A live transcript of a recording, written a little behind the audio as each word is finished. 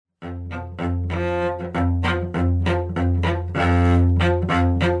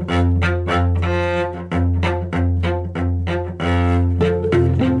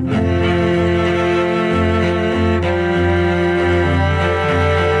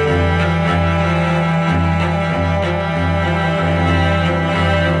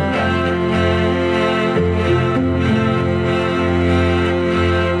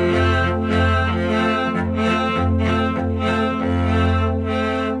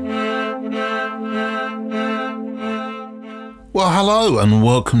Well, hello and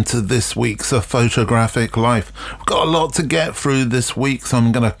welcome to this week's Photographic Life. We've got a lot to get through this week, so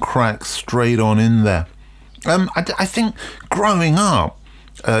I'm going to crack straight on in there. I think growing up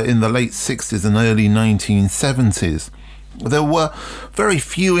in the late 60s and early 1970s, there were very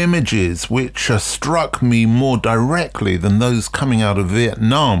few images which struck me more directly than those coming out of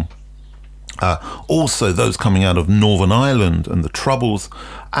Vietnam. Also those coming out of Northern Ireland and the Troubles,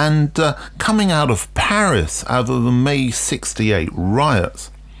 and coming out of Paris out of the May 68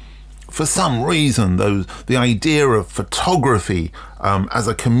 riots. For some reason, the idea of photography as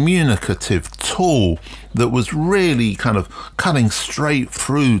a communicative tool that was really kind of cutting straight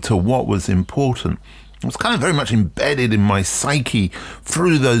through to what was important was kind of very much embedded in my psyche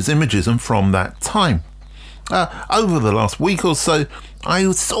through those images and from that time. Over the last week or so,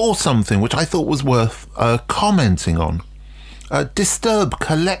 I saw something which I thought was worth commenting on. Disturb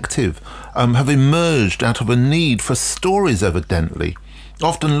Collective have emerged out of a need for stories, evidently,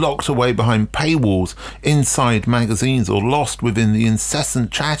 often locked away behind paywalls inside magazines or lost within the incessant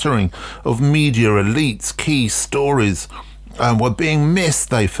chattering of media elites. Key stories were being missed,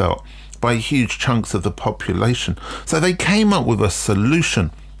 they felt, by huge chunks of the population. So they came up with a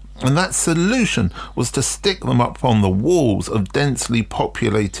solution. And that solution was to stick them up on the walls of densely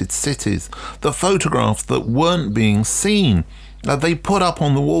populated cities, the photographs that weren't being seen. They put up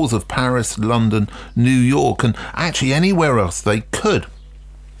on the walls of Paris, London, New York, and actually anywhere else they could.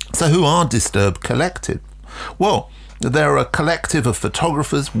 So who are Disturb Collective? Well, they're a collective of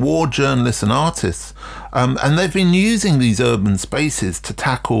photographers, war journalists and artists, and they've been using these urban spaces to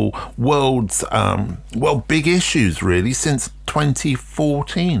tackle world's big issues really since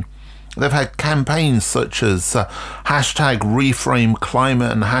 2014. They've had campaigns such as hashtag Reframe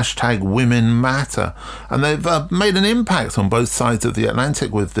Climate and hashtag Women Matter, and they've made an impact on both sides of the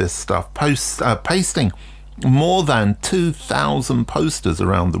Atlantic with this stuff, pasting more than 2,000 posters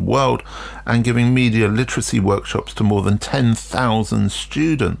around the world and giving media literacy workshops to more than 10,000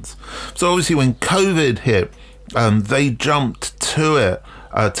 students. So obviously when COVID hit, they jumped to it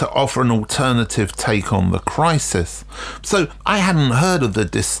to offer an alternative take on the crisis. So I hadn't heard of the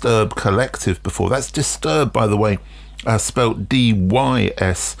Disturb Collective before. That's Disturb, by the way, spelt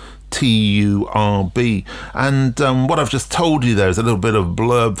D-Y-S-T-U-R-B. And what I've just told you there is a little bit of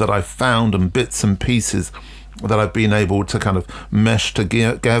blurb that I found and bits and pieces that I've been able to kind of mesh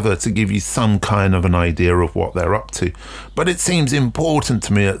together to give you some kind of an idea of what they're up to. But it seems important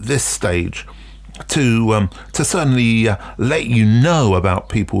to me at this stage to certainly let you know about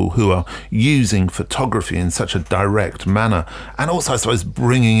people who are using photography in such a direct manner, and also I suppose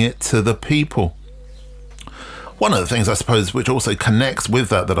bringing it to the people. One of the things I suppose which also connects with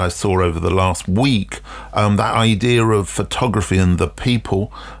that I saw over the last week, that idea of photography and the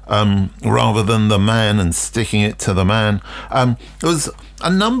people rather than the man and sticking it to the man, was a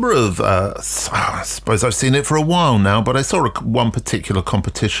number of, I suppose I've seen it for a while now, but I saw one particular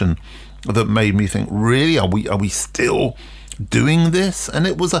competition that made me think, really, are we still doing this? And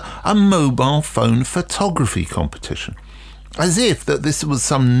it was a mobile phone photography competition. As if that this was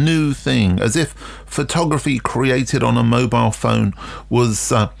some new thing, as if photography created on a mobile phone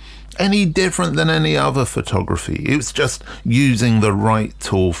was any different than any other photography. It was just using the right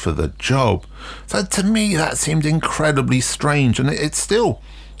tool for the job. So to me, that seemed incredibly strange, and it still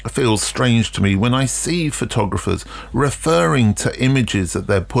feels strange to me when I see photographers referring to images that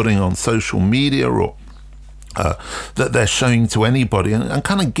they're putting on social media or that they're showing to anybody and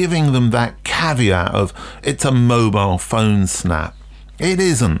kind of giving them that caveat of it's a mobile phone snap. It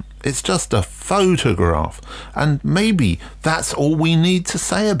isn't. It's just a photograph. And maybe that's all we need to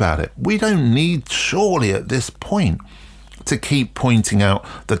say about it. We don't need, surely at this point, to keep pointing out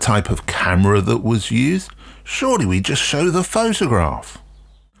the type of camera that was used. Surely we just show the photograph.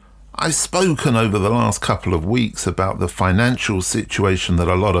 I've spoken over the last couple of weeks about the financial situation that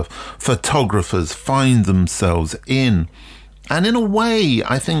a lot of photographers find themselves in. And in a way,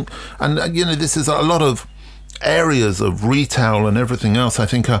 I think, and this is a lot of areas of retail and everything else, I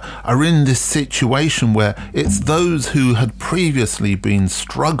think are in this situation where it's those who had previously been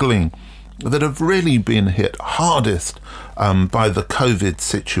struggling that have really been hit hardest by the COVID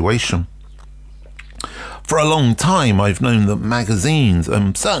situation. For a long time, I've known that magazines,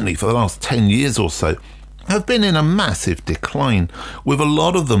 certainly for the last 10 years or so, have been in a massive decline, with a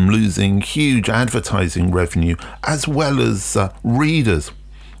lot of them losing huge advertising revenue as well as readers.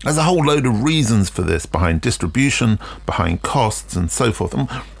 There's a whole load of reasons for this behind distribution, behind costs and so forth. And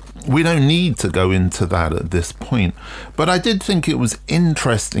we don't need to go into that at this point. But I did think it was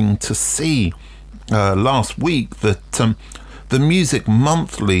interesting to see last week that the Music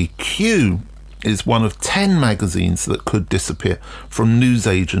Monthly Q is one of 10 magazines that could disappear from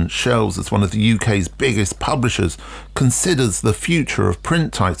newsagent shelves as one of the UK's biggest publishers considers the future of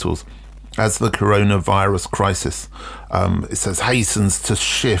print titles as the coronavirus crisis, it says, hastens to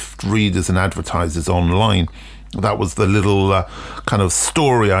shift readers and advertisers online. That was the little kind of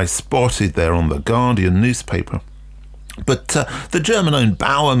story I spotted there on the Guardian newspaper. But the German-owned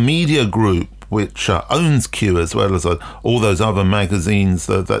Bauer Media Group, which owns Q as well as all those other magazines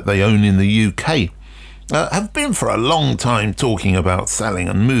that they own in the UK, have been for a long time talking about selling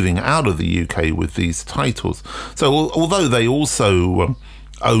and moving out of the UK with these titles. So although they also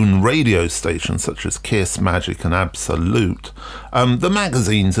own radio stations such as Kiss, Magic and Absolute, the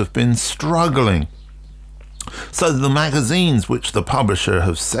magazines have been struggling. So the magazines which the publisher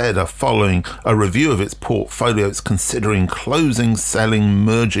have said are following a review of its portfolio, it's considering closing, selling,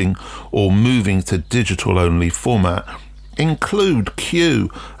 merging or moving to digital-only format, include Q,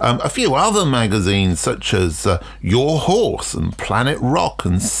 a few other magazines such as Your Horse and Planet Rock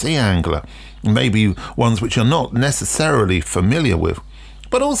and Sea Angler, maybe ones which you're not necessarily familiar with,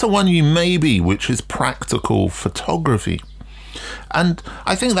 but also one you may be, which is Practical Photography. And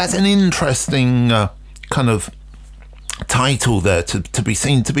I think that's an interesting kind of title there to be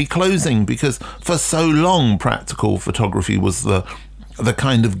seen to be closing, because for so long Practical Photography was the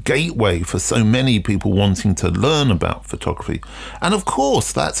kind of gateway for so many people wanting to learn about photography. And of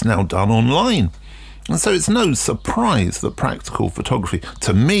course that's now done online. And so it's no surprise that Practical Photography,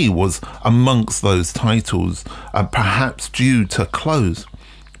 to me, was amongst those titles perhaps due to close.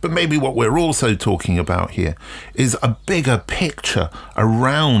 But maybe what we're also talking about here is a bigger picture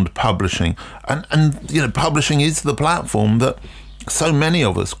around publishing. And you know, publishing is the platform that so many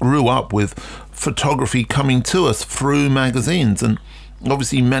of us grew up with photography coming to us through magazines. And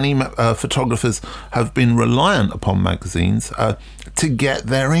obviously many photographers have been reliant upon magazines to get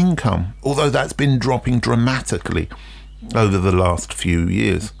their income, although that's been dropping dramatically over the last few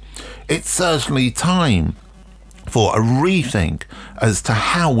years. It's certainly time for a rethink as to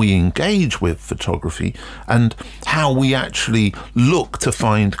how we engage with photography and how we actually look to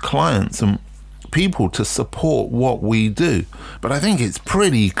find clients and people to support what we do. But I think it's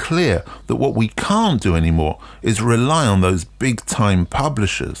pretty clear that what we can't do anymore is rely on those big-time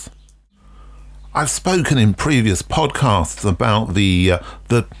publishers. I've spoken in previous podcasts about the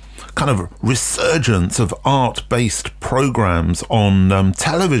kind of resurgence of art-based programs on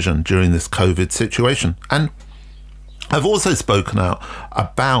television during this COVID situation, and I've also spoken out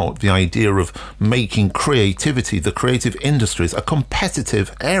about the idea of making creativity, the creative industries, a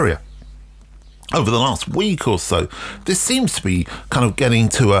competitive area. Over the last week or so, this seems to be kind of getting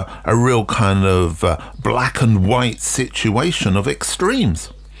to a real kind of black and white situation of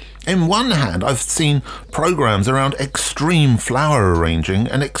extremes. In one hand, I've seen programs around extreme flower arranging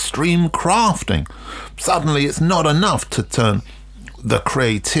and extreme crafting. Suddenly, it's not enough to turn the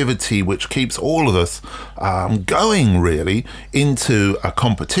creativity which keeps all of us going really into a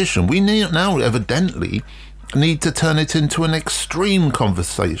competition. We now evidently need to turn it into an extreme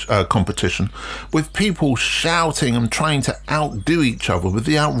competition with people shouting and trying to outdo each other with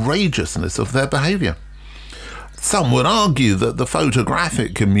the outrageousness of their behaviour. Some would argue that the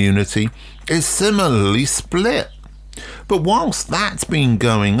photographic community is similarly split. But whilst that's been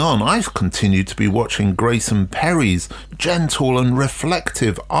going on, I've continued to be watching Grayson Perry's Gentle and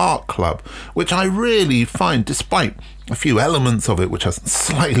Reflective Art Club, which I really find, despite a few elements of it which are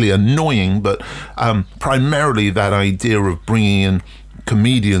slightly annoying, but primarily that idea of bringing in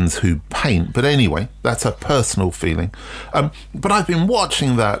comedians who paint. But anyway, that's a personal feeling. But I've been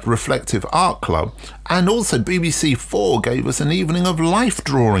watching that Reflective Art Club, and also BBC4 gave us an evening of life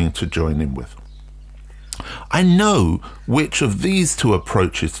drawing to join in with. I know which of these two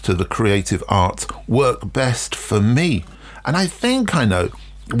approaches to the creative arts work best for me, and I think I know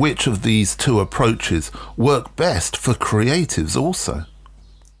which of these two approaches work best for creatives also.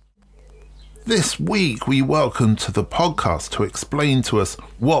 This week we welcome to the podcast to explain to us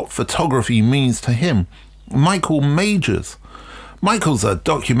what photography means to him, Michael Majors. Michael's a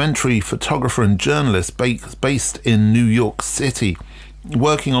documentary photographer and journalist based in New York City,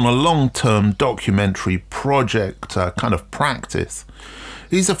 working on a long-term documentary project kind of practice.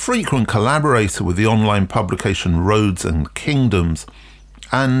 He's a frequent collaborator with the online publication Roads and Kingdoms,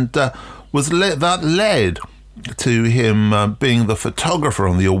 and that led to him being the photographer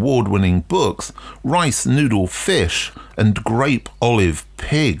on the award-winning books Rice Noodle Fish and Grape Olive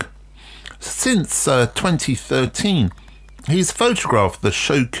Pig. Since 2013, he's photographed the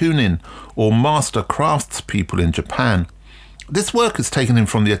shokunin, or master craftspeople in Japan, This work has taken him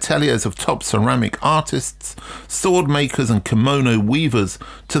from the ateliers of top ceramic artists, sword makers and kimono weavers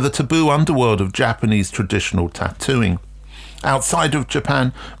to the taboo underworld of Japanese traditional tattooing. Outside of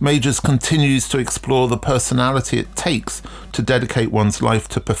Japan, Majors continues to explore the personality it takes to dedicate one's life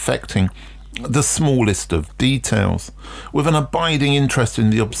to perfecting the smallest of details, with an abiding interest in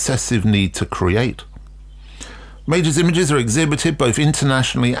the obsessive need to create. Majors' images are exhibited both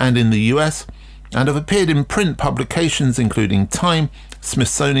internationally and in the US, and have appeared in print publications including Time,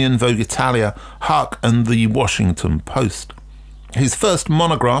 Smithsonian, Vogue Italia, Hark and The Washington Post. His first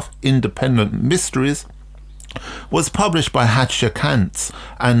monograph, Independent Mysteries, was published by Hatcher Kantz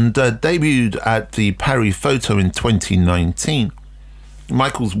and debuted at the Paris Photo in 2019.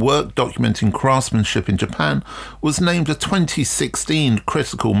 Michael's work documenting craftsmanship in Japan was named a 2016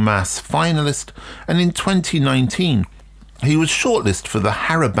 Critical Mass finalist, and in 2019 he was shortlisted for the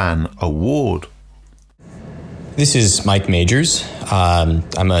Haraban Award. This is Mike Majors.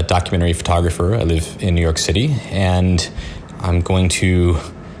 I'm a documentary photographer. I live in New York City, and I'm going to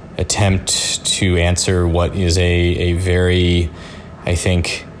attempt to answer what is a very, I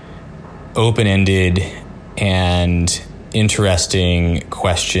think, open-ended and interesting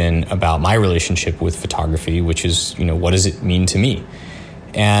question about my relationship with photography, which is, what does it mean to me?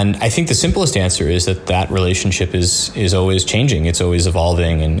 And I think the simplest answer is that relationship is always changing. It's always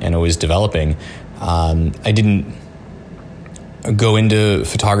evolving and always developing. I didn't go into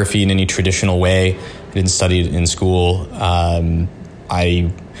photography in any traditional way. I didn't study it in school.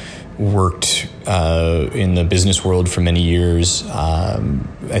 I worked in the business world for many years.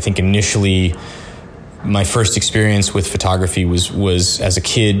 I think initially my first experience with photography was as a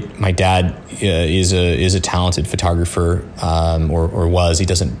kid. My dad is a talented photographer, or was. He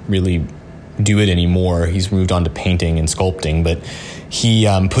doesn't really do it anymore. He's moved on to painting and sculpting, but he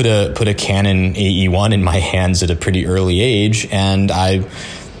put a Canon AE1 in my hands at a pretty early age, and I,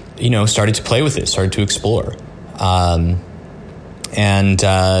 started to play with it, started to explore, and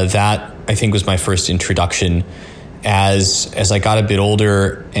that I think was my first introduction. As I got a bit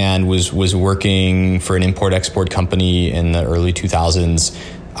older and was working for an import-export company in the early 2000s,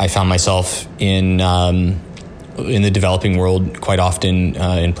 I found myself in the developing world quite often,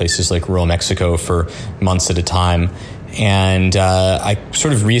 in places like rural Mexico for months at a time. And I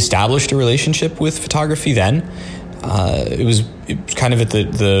sort of reestablished a relationship with photography then. It was kind of at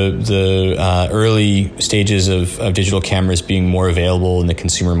the early stages of digital cameras being more available in the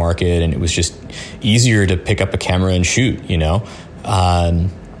consumer market, and it was just easier to pick up a camera and shoot,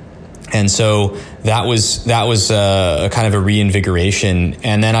 and so that was a kind of a reinvigoration.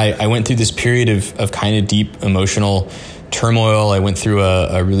 And then I went through this period of kind of deep emotional turmoil. I went through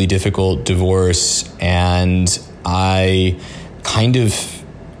a really difficult divorce, and I kind of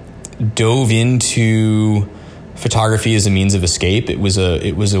dove into photography as a means of escape. It was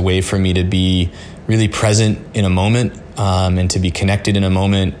a way for me to be really present in a moment, and to be connected in a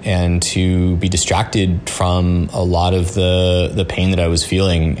moment, and to be distracted from a lot of the pain that I was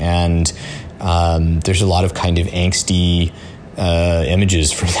feeling. And there's a lot of kind of angsty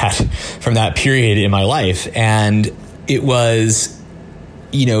images from that period in my life, and it was,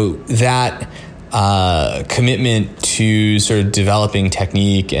 that commitment to sort of developing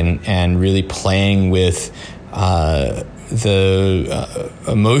technique and really playing with the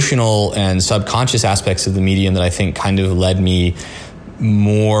emotional and subconscious aspects of the medium that I think kind of led me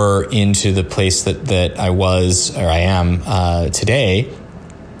more into the place that I was, or I am today,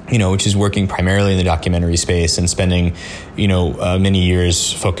 which is working primarily in the documentary space and spending, many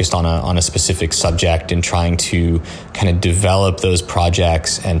years focused on a specific subject and trying to kind of develop those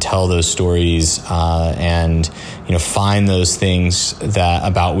projects and tell those stories, and, find those things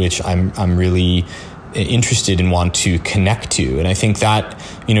about which I'm really interested and want to connect to. And I think that,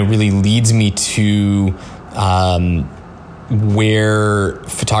 really leads me to where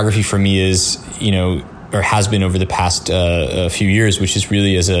photography for me is, or has been over the past few years, which is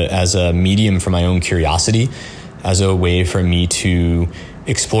really as a medium for my own curiosity, as a way for me to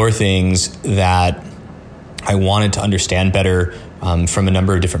explore things that I wanted to understand better, from a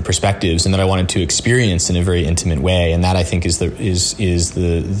number of different perspectives, and that I wanted to experience in a very intimate way. And that, I think, is the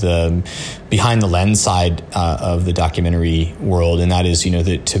behind the lens side of the documentary world. And that is,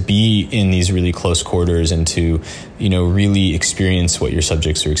 that to be in these really close quarters and to, really experience what your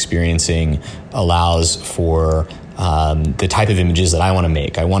subjects are experiencing allows for the type of images that I want to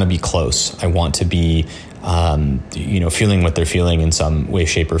make. I want to be close. I want to be feeling what they're feeling in some way,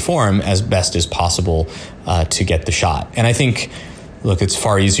 shape, or form as best as possible to get the shot. And I think look, it's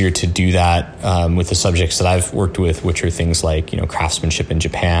far easier to do that with the subjects that I've worked with, which are things like, craftsmanship in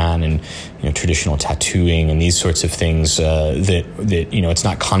Japan and, traditional tattooing and these sorts of things that it's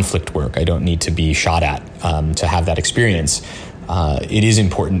not conflict work. I don't need to be shot at to have that experience. It is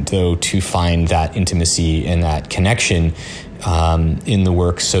important, though, to find that intimacy and that connection in the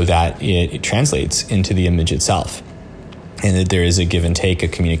work so that it translates into the image itself, and that there is a give and take, a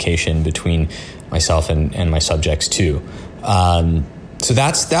communication between myself and my subjects too. So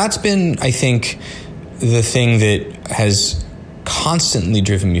that's been, I think, the thing that has constantly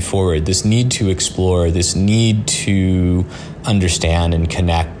driven me forward, this need to explore, this need to understand and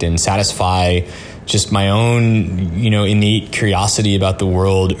connect and satisfy just my own, innate curiosity about the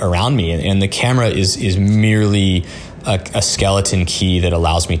world around me. And the camera is merely a skeleton key that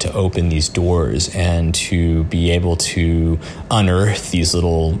allows me to open these doors and to be able to unearth these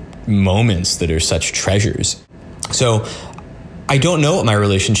little moments that are such treasures. So I don't know what my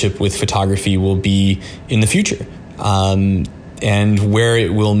relationship with photography will be in the future, and where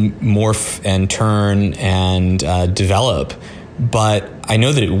it will morph and turn and develop. But I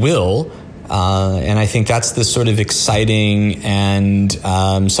know that it will, and I think that's the sort of exciting and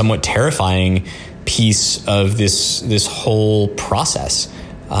somewhat terrifying piece of this whole process.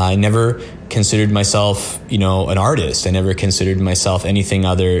 I never considered myself, an artist. I never considered myself anything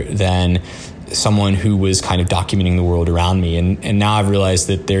other than someone who was kind of documenting the world around me. And now I've realized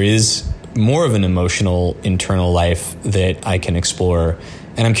that there is more of an emotional internal life that I can explore,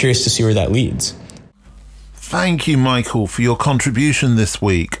 and I'm curious to see where that leads. Thank you, Michael, for your contribution this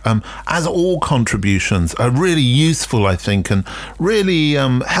week. As all contributions are really useful, I think, and really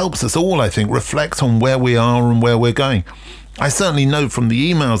helps us all, I think, reflect on where we are and where we're going. I certainly know from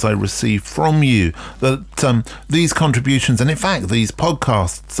the emails I received from you that these contributions, and in fact these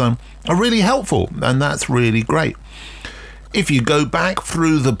podcasts, are really helpful, and that's really great. If you go back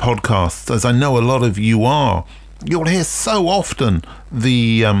through the podcasts, as I know a lot of you are, you'll hear so often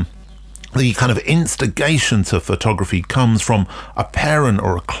the kind of instigation to photography comes from a parent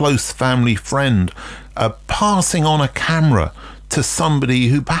or a close family friend passing on a camera to somebody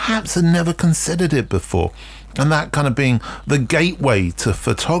who perhaps had never considered it before. And that kind of being the gateway to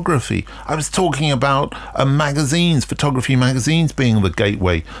photography. I was talking about magazines, photography magazines being the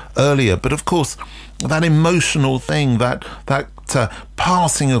gateway earlier. But of course, that emotional thing, that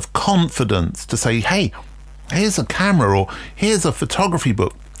passing of confidence to say, hey, here's a camera or here's a photography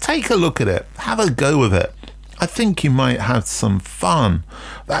book. Take a look at it. Have a go with it. I think you might have some fun.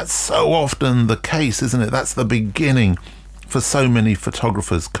 That's so often the case, isn't it? That's the beginning for so many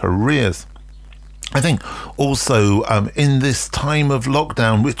photographers' careers. I think also in this time of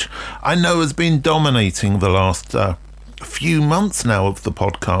lockdown, which I know has been dominating the last few months now of the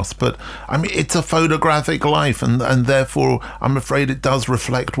podcast, but I mean, it's a photographic life, and therefore I'm afraid it does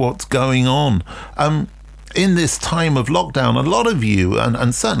reflect what's going on. In this time of lockdown, a lot of you,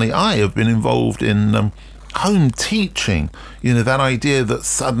 and certainly I, have been involved in home teaching. That idea that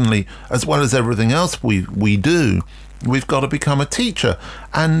suddenly, as well as everything else we do, we've got to become a teacher.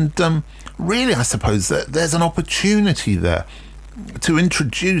 And really, I suppose that there's an opportunity there to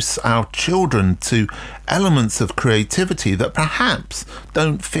introduce our children to elements of creativity that perhaps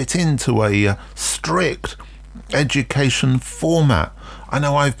don't fit into a strict education format. I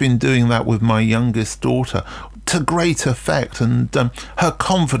know I've been doing that with my youngest daughter to great effect, and her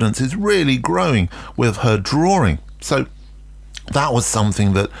confidence is really growing with her drawing. So that was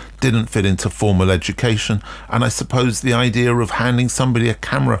something that didn't fit into formal education. And I suppose the idea of handing somebody a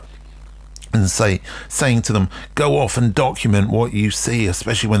camera and saying to them, go off and document what you see,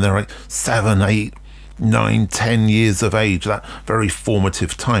 especially when they're like 7, 8, 9, 10 years of age, that very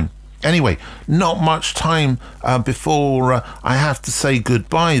formative time. Anyway, not much time before I have to say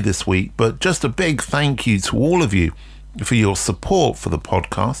goodbye this week, but just a big thank you to all of you for your support for the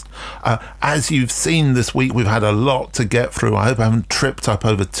podcast. As you've seen this week, we've had a lot to get through. I hope I haven't tripped up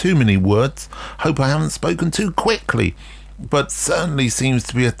over too many words. Hope I haven't spoken too quickly. But certainly seems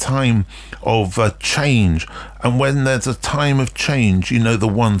to be a time of change. And when there's a time of change, the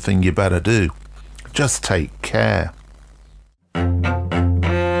one thing you better do. Just take care.